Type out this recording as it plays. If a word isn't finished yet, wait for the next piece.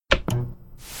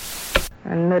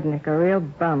Nudnik, a real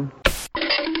bum.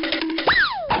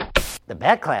 The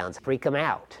bad clowns freak him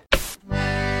out.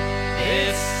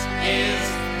 This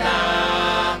is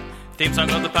the theme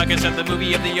song of the podcast of the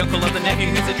movie of the uncle of the nephew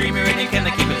who's a dreamer and you can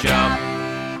keep a job.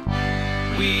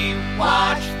 We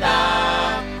watch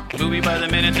the movie by the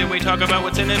minute and we talk about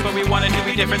what's in it, but we want it to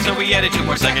be different, so we added 2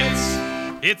 more seconds.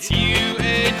 It's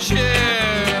UHF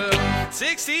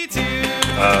 62.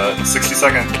 60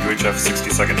 second, UHF 60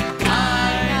 second.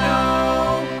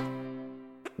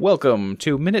 Welcome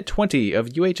to Minute 20 of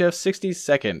UHF 60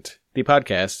 Second, the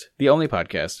podcast, the only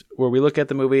podcast, where we look at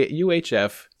the movie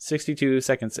UHF 62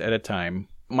 seconds at a time.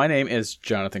 My name is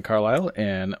Jonathan Carlisle,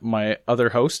 and my other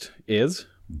host is...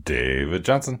 David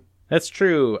Johnson. That's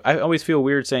true. I always feel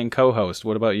weird saying co-host.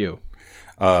 What about you?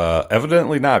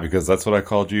 Evidently not, because that's what I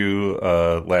called you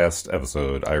last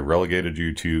episode. I relegated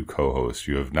you to co-host.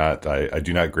 You have not. I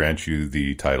do not grant you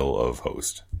the title of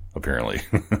host, apparently.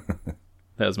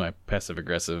 That was my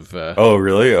passive-aggressive... Oh,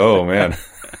 really? Oh, man.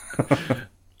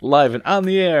 Live and on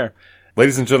the air.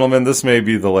 Ladies and gentlemen, this may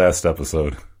be the last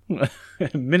episode.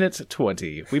 Minute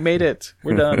 20. We made it.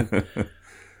 We're done.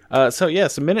 So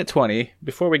minute 20.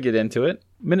 Before we get into it,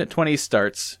 minute 20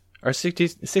 starts. Our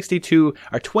 20th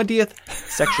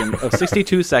section of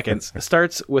 62 seconds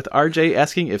starts with RJ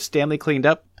asking if Stanley cleaned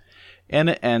up,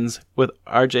 and it ends with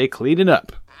RJ cleaning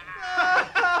up.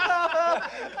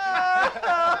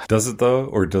 Does it though,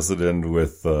 or does it end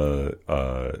with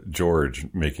George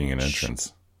making an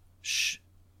entrance? Shh.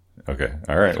 Okay.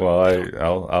 All right.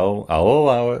 Well, I'll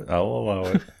allow it. I'll allow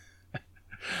it.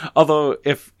 Although,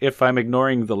 if I'm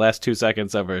ignoring the last 2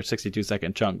 seconds of our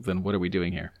 62-second chunk, then what are we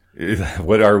doing here?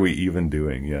 What are we even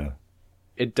doing? Yeah.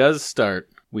 It does start.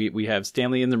 We have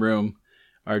Stanley in the room.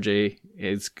 RJ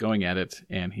is going at it,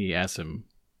 and he asks him.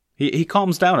 He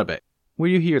calms down a bit. Were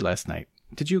you here last night?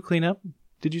 Did you clean up?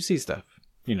 Did you see stuff?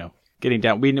 You know, getting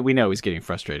down. We know he's getting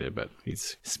frustrated, but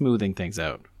he's smoothing things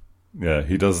out. Yeah,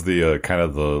 he does the kind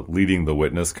of the leading the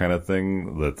witness kind of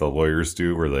thing that the lawyers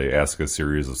do, where they ask a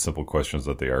series of simple questions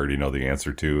that they already know the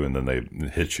answer to, and then they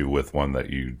hit you with one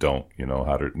that you don't,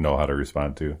 how to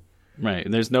respond to. Right,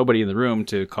 and there's nobody in the room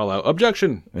to call out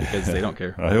objection because they don't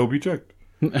care. I hope you checked.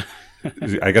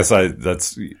 I guess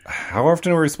that's how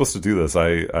often were we supposed to do this?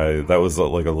 That was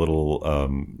like a little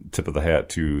tip of the hat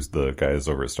to the guys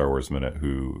over at Star Wars Minute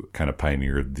who kind of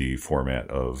pioneered the format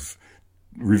of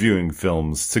reviewing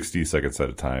films 60 seconds at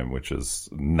a time, which is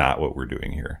not what we're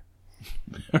doing here.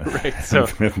 Right. So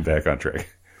back on track.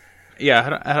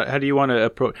 Yeah. How do you want to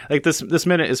approach? Like this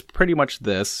minute is pretty much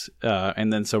this,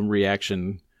 and then some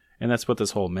reaction. And that's what this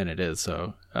whole minute is.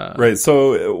 So, right.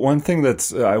 So one thing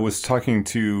I was talking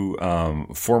to,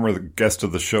 former guest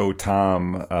of the show,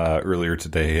 Tom, earlier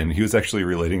today, and he was actually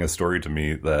relating a story to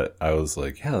me that I was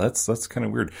like, yeah, that's kind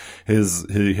of weird.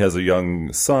 He has a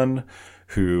young son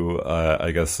who, I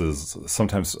guess is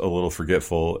sometimes a little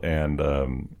forgetful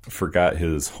and, forgot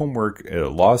his homework,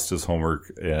 lost his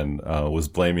homework and, was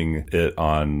blaming it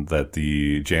on that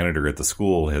the janitor at the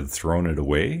school had thrown it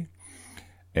away.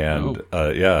 And,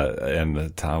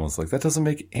 and Tom was like, that doesn't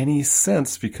make any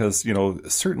sense because,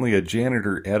 certainly a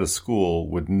janitor at a school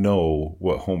would know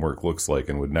what homework looks like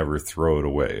and would never throw it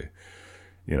away,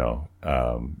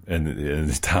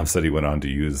 and Tom said he went on to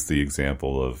use the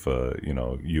example of,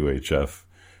 UHF,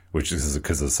 which is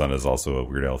because his son is also a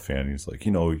Weird Al fan. He's like,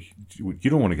 you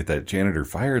don't want to get that janitor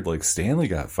fired like Stanley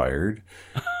got fired.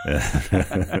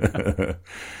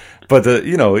 But,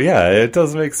 it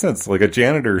does make sense. Like a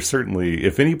janitor, certainly,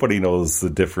 if anybody knows the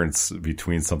difference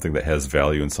between something that has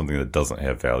value and something that doesn't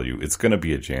have value, it's going to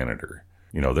be a janitor.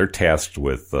 They're tasked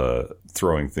with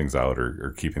throwing things out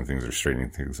or keeping things or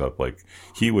straightening things up. Like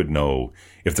he would know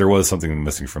if there was something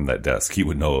missing from that desk, he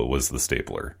would know it was the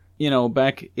stapler.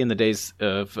 Back in the days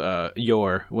of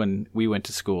yore, when we went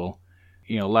to school,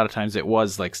 a lot of times it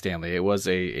was like Stanley. It was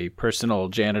a personal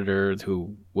janitor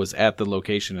who was at the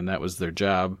location and that was their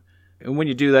job. And when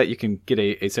you do that, you can get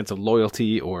a sense of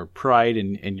loyalty or pride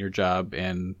in your job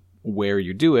and where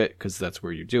you do it, because that's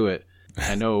where you do it.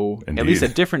 I know at least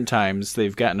at different times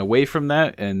they've gotten away from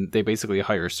that and they basically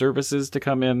hire services to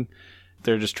come in.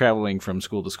 They're just traveling from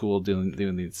school to school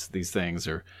doing these things,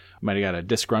 or might have got a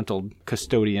disgruntled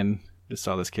custodian just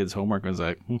saw this kid's homework and was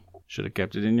like, should have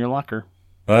kept it in your locker.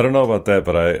 I don't know about that,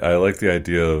 but I like the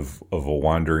idea of a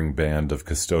wandering band of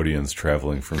custodians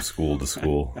traveling from school to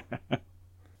school.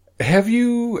 Have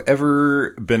you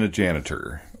ever been a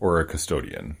janitor or a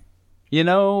custodian?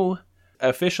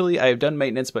 Officially I've done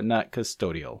maintenance, but not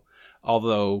custodial.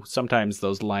 Although sometimes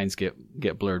those lines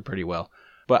get blurred pretty well.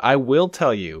 But I will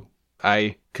tell you,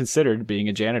 I considered being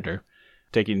a janitor.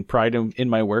 taking pride in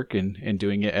my work and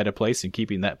doing it at a place and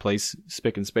keeping that place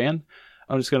spick and span.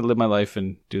 I'm just going to live my life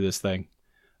and do this thing.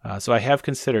 So I have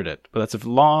considered it, but that's a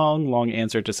long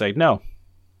answer to say no.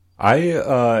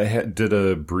 I did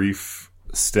a brief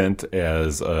stint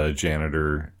as a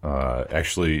janitor,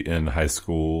 actually in high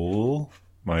school,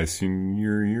 my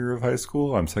senior year of high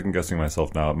school. I'm second guessing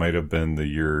myself now. It might have been the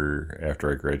year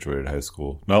after I graduated high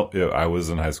school. No, I was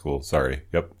in high school. Sorry.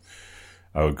 Yep.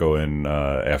 I would go in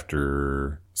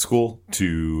after school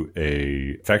to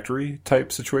a factory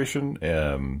type situation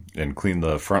and clean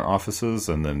the front offices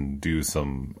and then do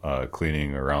some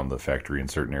cleaning around the factory in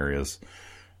certain areas.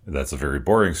 That's a very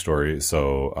boring story.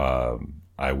 So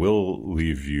I will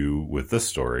leave you with this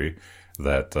story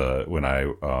that when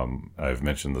I've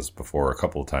mentioned this before a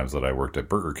couple of times that I worked at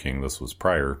Burger King. This was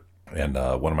prior. And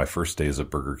one of my first days at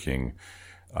Burger King,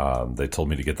 they told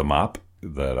me to get the mop,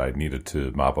 that I needed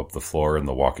to mop up the floor in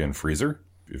the walk-in freezer.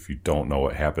 If you don't know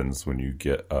what happens when you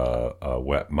get a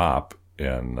wet mop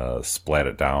and splat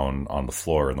it down on the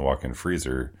floor in the walk-in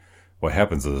freezer, what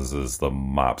happens is the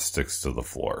mop sticks to the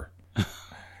floor.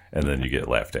 And then you get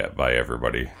laughed at by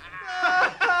everybody.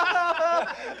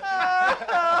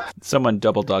 Someone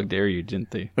double dog dare you,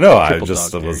 didn't they? No, I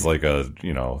just was like a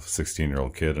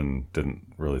 16-year-old kid and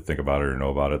didn't really think about it or know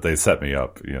about it. They set me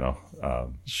up,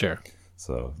 Sure.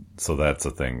 So that's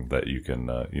a thing that you can,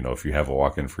 if you have a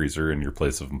walk-in freezer in your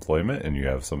place of employment and you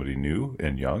have somebody new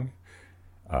and young,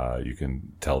 you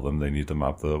can tell them they need to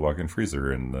mop the walk-in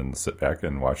freezer and then sit back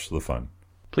and watch the fun.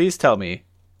 Please tell me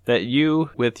that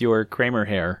you, with your Kramer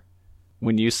hair,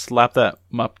 when you slapped that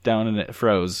mop down and it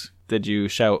froze, did you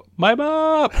shout, "My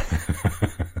mop"?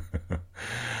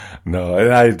 No,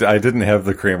 and I didn't have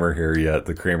the Kramer hair yet.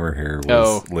 The Kramer hair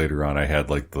was later on. I had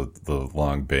like the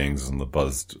long bangs and the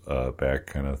buzzed back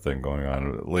kind of thing going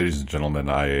on. Ladies and gentlemen,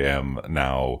 I am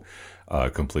now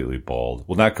completely bald.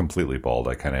 Well, not completely bald.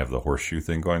 I kind of have the horseshoe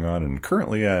thing going on, and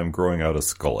currently I am growing out a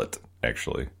skullet,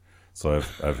 actually. So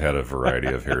I've had a variety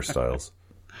of hairstyles.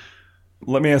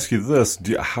 Let me ask you this: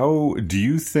 how do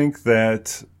you think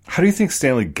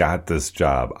Stanley got this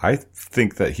job? I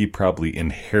think that he probably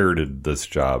inherited this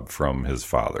job from his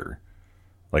father.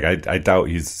 Like, I doubt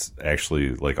he's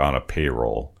actually like on a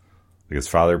payroll. Like, his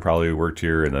father probably worked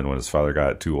here, and then when his father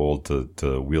got too old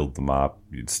to wield the mop,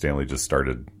 Stanley just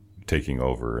started taking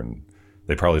over, and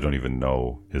they probably don't even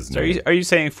know his name. Are you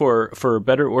saying for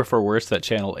better or for worse that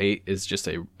Channel 8 is just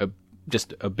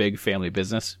a big family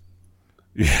business?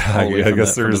 Yeah, I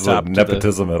guess there's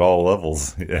nepotism at all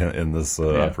levels in this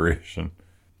operation.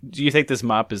 Do you think this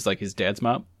mop is like his dad's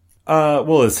mop?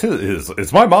 Well,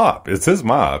 it's my mop. It's his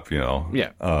mop,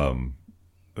 Yeah.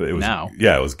 It was now.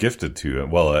 Yeah, it was gifted to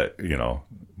him. Well,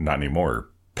 not anymore,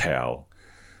 pal.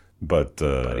 But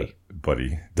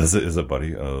buddy. Is it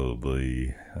buddy? Oh,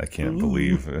 buddy. I can't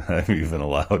believe I'm even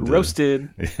allowed to. Roasted.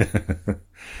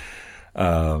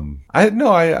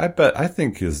 I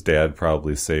think his dad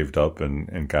probably saved up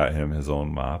and got him his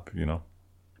own mop,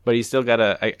 But he's still got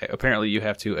apparently you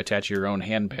have to attach your own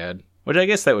hand pad, which I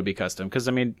guess that would be custom, because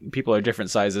people are different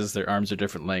sizes, their arms are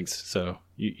different lengths, so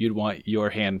you'd want your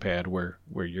hand pad where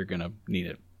you're gonna need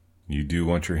it. You do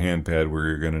want your hand pad where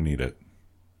you're gonna need it.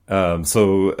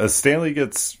 So Stanley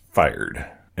gets fired,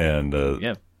 and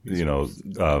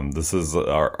this is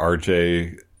our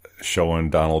RJ showing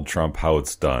Donald Trump how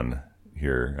it's done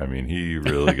here. He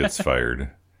really gets fired.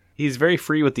 He's very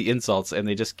free with the insults, and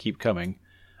they just keep coming.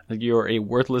 Like, you're a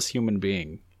worthless human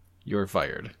being. You're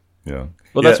fired. Yeah.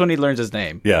 Well, that's when he learns his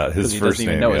name. Yeah, his first name.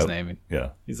 He doesn't even know his name. Yeah.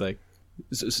 He's like,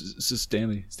 this is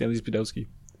Stanley. Stanley Spadowski.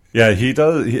 Yeah, he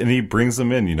does, and he brings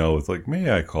him in, with like,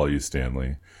 may I call you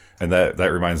Stanley? And that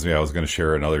reminds me, I was going to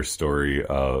share another story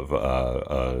of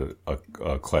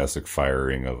a classic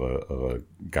firing of a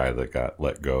guy that got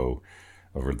let go.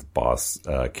 Over the boss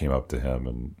came up to him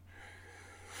and,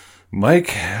 Mike,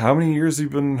 how many years have you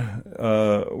been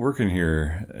working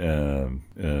here?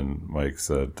 And Mike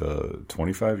said,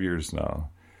 25 years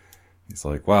now. He's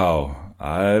like, wow,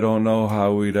 I don't know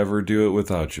how we'd ever do it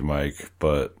without you, Mike,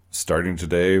 but starting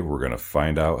today, we're going to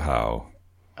find out how.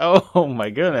 Oh, my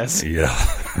goodness. Yeah.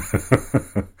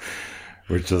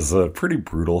 Which is pretty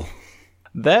brutal.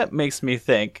 That makes me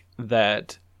think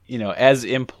that, as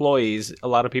employees, a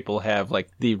lot of people have like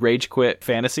the rage quit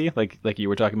fantasy, like you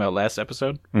were talking about last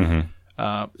episode.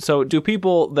 Mm-hmm. So do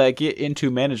people that get into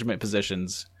management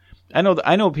positions, I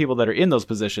know people that are in those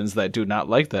positions that do not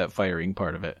like that firing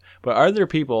part of it, but are there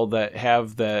people that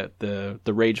have the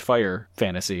rage fire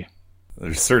fantasy?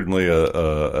 There's certainly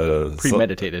a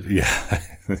premeditated. Yeah.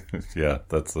 Yeah,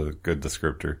 that's a good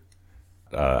descriptor.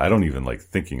 I don't even like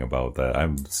thinking about that.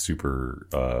 I'm super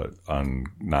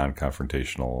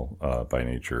non-confrontational by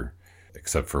nature,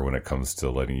 except for when it comes to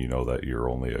letting you know that you're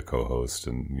only a co-host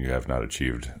and you have not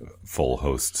achieved full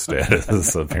host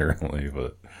status, apparently.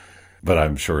 But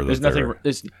I'm sure that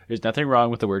there's nothing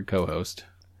wrong with the word co-host.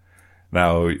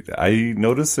 Now, I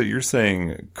noticed that you're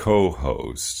saying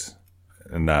co-host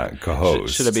and not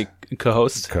co-host. Should it be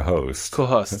co-host? Co-host.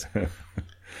 Co-host.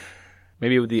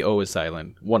 Maybe the O is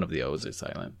silent. One of the O's is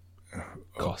silent.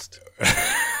 Cost.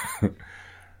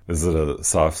 Is it a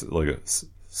soft, like a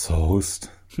host?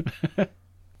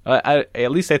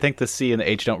 At least I think the C and the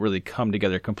H don't really come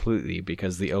together completely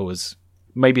because the O is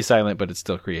maybe silent, but it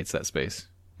still creates that space.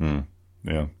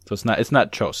 Yeah. So it's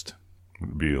not chost.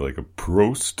 It'd be like a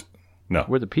prost. No.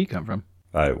 Where'd the P come from?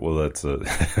 Well, that's a...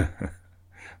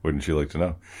 Wouldn't you like to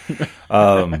know?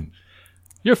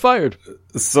 You're fired.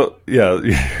 So, yeah.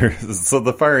 So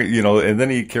the fire, and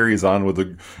then he carries on with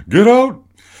the, get out!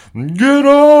 Get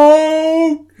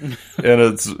out! And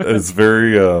it's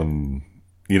very,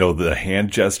 the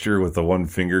hand gesture with the one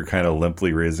finger kind of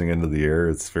limply raising into the air.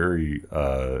 It's very,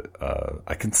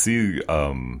 I can see,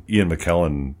 Ian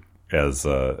McKellen as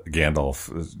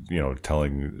Gandalf,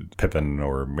 telling Pippin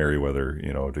or Merryweather,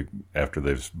 after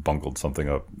they've bungled something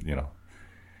up,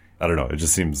 I don't know. It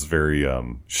just seems very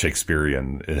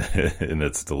Shakespearean in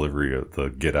its delivery of the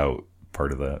get out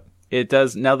part of that. It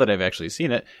does, now that I've actually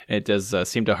seen it, it does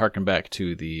seem to harken back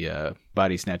to the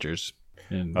Body Snatchers.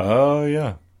 Oh,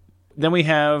 yeah. Then we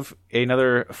have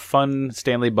another fun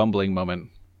Stanley bumbling moment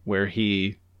where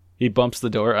he bumps the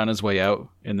door on his way out,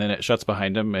 and then it shuts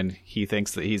behind him, and he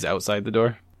thinks that he's outside the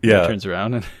door. Yeah. He turns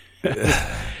around.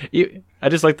 And I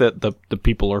just like the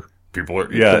people are...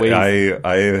 Yeah,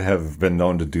 I have been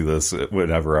known to do this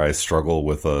whenever I struggle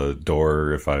with a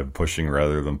door, if I'm pushing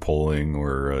rather than pulling,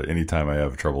 or anytime I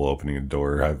have trouble opening a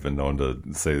door, I've been known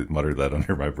to mutter that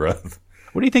under my breath.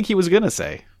 What do you think he was going to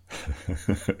say?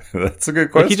 That's a good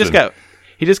question. Like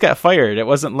he just got fired. It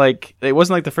wasn't like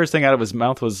the first thing out of his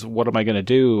mouth was, what am I going to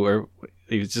do? Or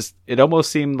he was just, it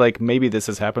almost seemed like maybe this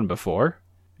has happened before.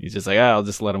 He's just like, I'll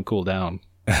just let him cool down.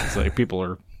 It's like people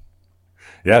are...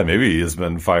 Yeah, maybe he has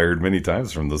been fired many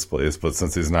times from this place, but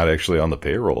since he's not actually on the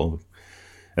payroll,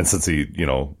 and since he,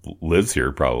 lives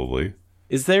here probably.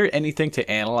 Is there anything to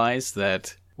analyze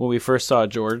that when we first saw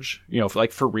George,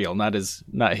 like for real, not his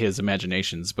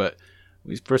imaginations, but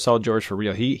we first saw George for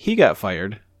real, he got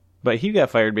fired, but he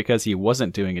got fired because he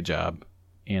wasn't doing a job,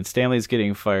 and Stanley's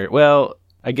getting fired. Well,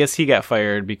 I guess he got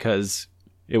fired because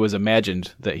it was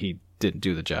imagined that he didn't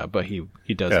do the job, but he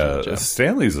does do the job.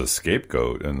 Stanley's a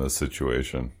scapegoat in this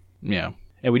situation. Yeah,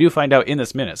 and we do find out in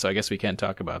this minute, so I guess we can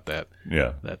talk about that.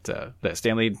 Yeah, that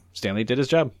Stanley did his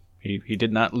job. He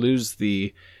did not lose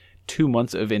the 2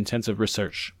 months of intensive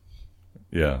research.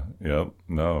 Yeah,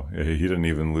 no, he didn't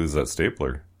even lose that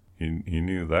stapler. He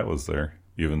knew that was there,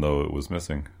 even though it was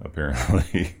missing,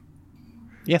 apparently.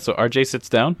 Yeah, so RJ sits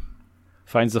down,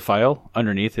 finds the file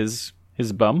underneath his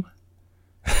bum,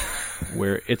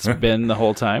 where it's been the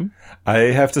whole time. I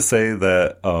have to say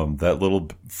that that little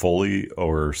Foley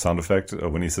or sound effect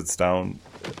when he sits down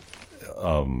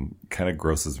kind of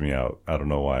grosses me out. I don't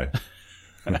know why.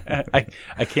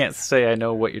 I can't say I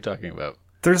know what you're talking about.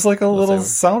 There's like a little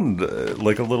sound,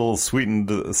 like a little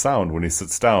sweetened sound when he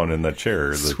sits down in that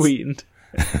chair. Sweetened.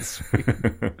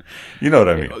 You know what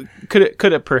I mean? Could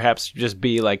it perhaps just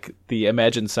be like the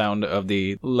imagined sound of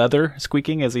the leather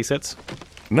squeaking as he sits?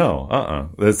 No,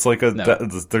 It's like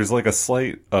there's like a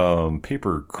slight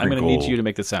paper crinkle. I'm going to need you to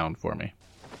make the sound for me.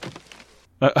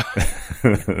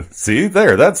 See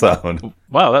there, that sound.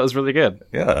 Wow, that was really good.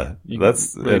 Yeah, you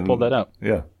really pulled that out.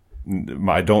 Yeah,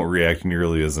 I don't react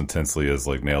nearly as intensely as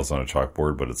like nails on a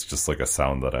chalkboard, but it's just like a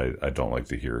sound that I don't like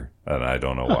to hear, and I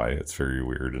don't know why. It's very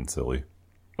weird and silly.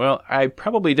 Well, I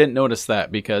probably didn't notice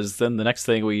that because then the next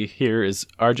thing we hear is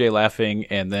RJ laughing,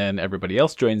 and then everybody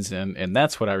else joins in, and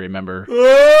that's what I remember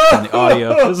in the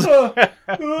audio.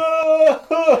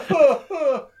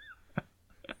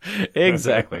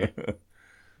 Exactly.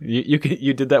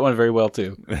 You did that one very well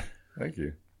too. Thank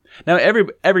you. Now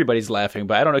everybody's laughing,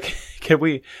 but I don't know. Can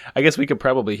we? I guess we could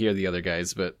probably hear the other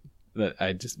guys, but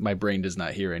my brain does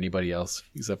not hear anybody else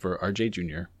except for RJ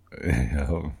Jr.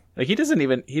 Yeah. Like he doesn't.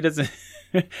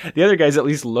 The other guys at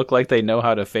least look like they know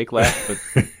how to fake laugh,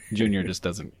 but Junior just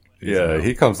doesn't. Yeah,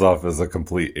 he comes off as a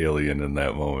complete alien in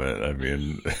that moment. I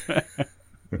mean,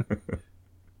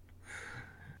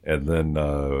 and then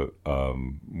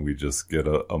we just get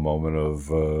a moment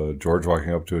of George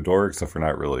walking up to a door, except for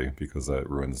not really, because that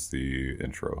ruins the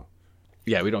intro.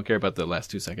 Yeah, we don't care about the last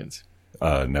 2 seconds.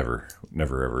 Never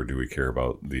ever do we care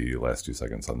about the last 2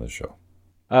 seconds on this show.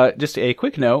 Just a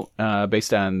quick note,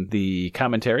 based on the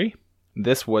commentary,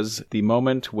 this was the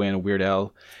moment when Weird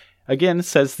Al, again,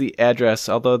 says the address,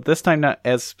 although this time not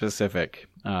as specific.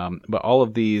 But all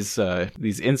of these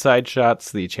inside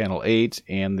shots, the Channel 8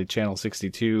 and the Channel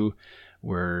 62,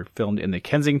 were filmed in the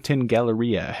Kensington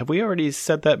Galleria. Have we already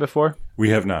said that before? We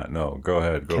have not. No, go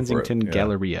ahead. Go Kensington for it.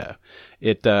 Galleria.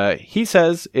 He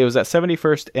says it was at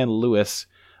 71st and Lewis,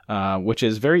 which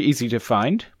is very easy to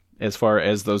find as far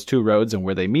as those two roads and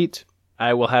where they meet.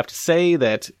 I will have to say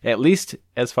that at least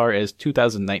as far as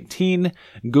 2019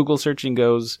 Google searching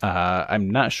goes, I'm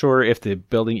not sure if the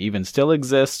building even still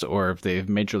exists or if they've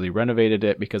majorly renovated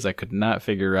it, because I could not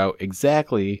figure out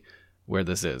exactly where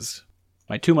this is.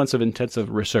 My 2 months of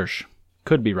intensive research.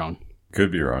 Could be wrong.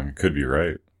 Could be wrong. Could be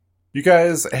right. You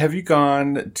guys, have you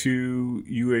gone to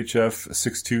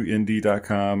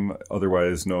uhf62indie.com,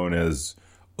 otherwise known as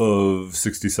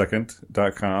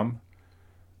of60second.com?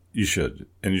 You should.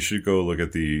 And you should go look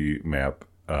at the map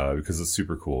because it's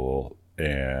super cool.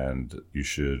 And you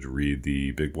should read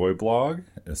the Big Boy blog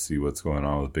and see what's going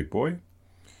on with Big Boy.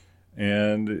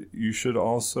 And you should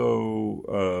also,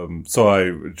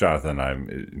 Jonathan,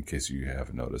 in case you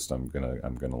haven't noticed, I'm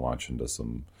gonna launch into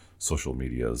some social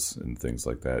medias and things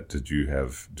like that.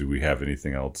 Do we have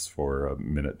anything else for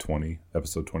minute 20,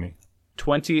 episode 20?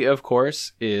 20, of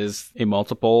course, is a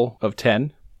multiple of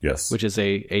 10. Yes. Which is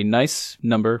a nice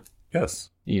number. Yes.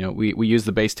 You know, we use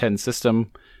the base 10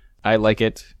 system. I like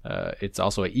it. It's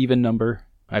also an even number.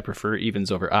 I prefer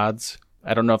evens over odds.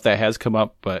 I don't know if that has come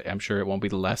up, but I'm sure it won't be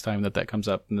the last time that comes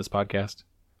up in this podcast.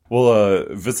 Well,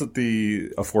 visit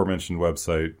the aforementioned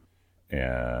website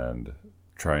and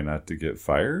try not to get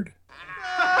fired.